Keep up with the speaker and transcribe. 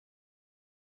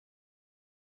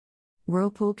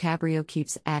Whirlpool Cabrio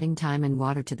keeps adding time and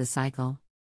water to the cycle.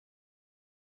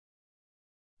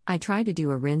 I try to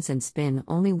do a rinse and spin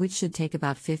only, which should take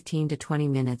about 15 to 20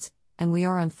 minutes, and we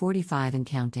are on 45 and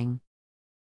counting.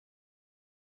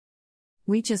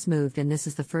 We just moved and this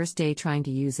is the first day trying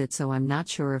to use it, so I'm not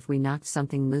sure if we knocked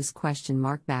something loose ?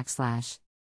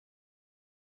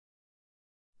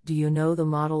 Do you know the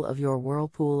model of your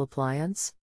Whirlpool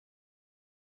appliance?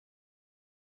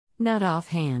 Not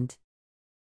offhand.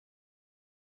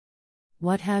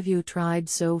 What have you tried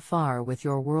so far with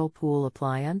your Whirlpool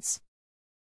appliance?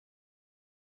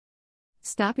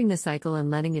 Stopping the cycle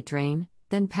and letting it drain,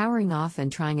 then powering off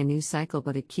and trying a new cycle,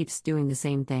 but it keeps doing the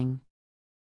same thing.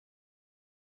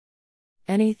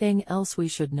 Anything else we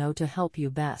should know to help you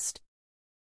best?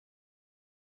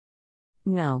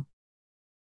 No.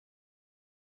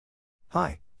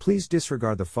 Hi, please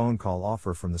disregard the phone call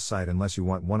offer from the site unless you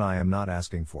want one. I am not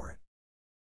asking for it.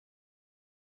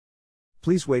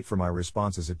 Please wait for my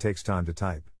response as it takes time to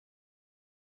type.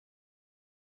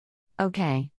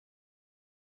 Okay.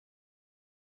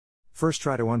 First,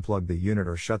 try to unplug the unit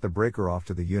or shut the breaker off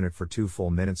to the unit for 2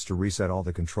 full minutes to reset all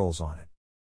the controls on it.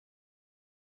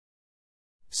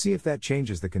 See if that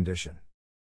changes the condition.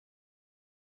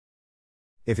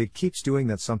 If it keeps doing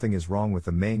that, something is wrong with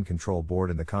the main control board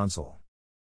in the console.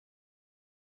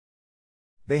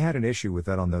 They had an issue with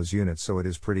that on those units, so it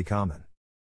is pretty common.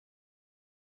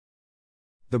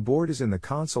 The board is in the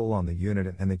console on the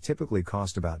unit and they typically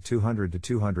cost about $200 to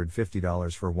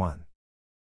 $250 for one.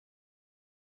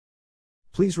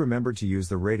 Please remember to use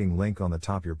the rating link on the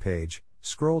top of your page,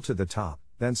 scroll to the top,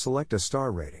 then select a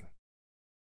star rating.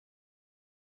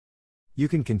 You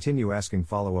can continue asking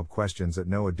follow-up questions at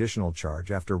no additional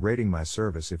charge after rating my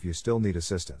service if you still need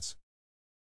assistance.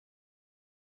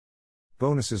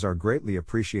 Bonuses are greatly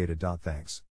appreciated.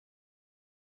 Thanks.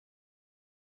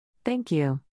 Thank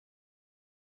you.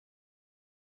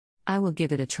 I will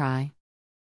give it a try.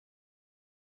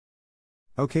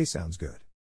 Okay, sounds good.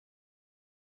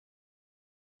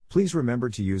 Please remember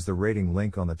to use the rating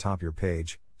link on the top of your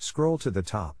page, scroll to the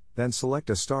top, then select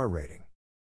a star rating.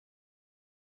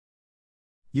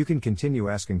 You can continue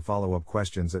asking follow-up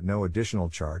questions at no additional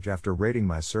charge after rating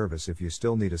my service if you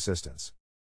still need assistance.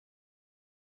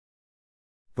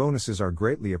 Bonuses are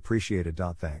greatly appreciated.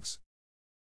 Thanks.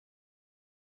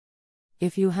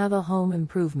 If you have a home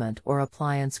improvement or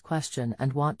appliance question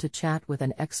and want to chat with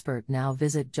an expert now,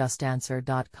 visit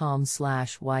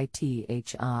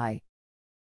justanswer.com/YTHI.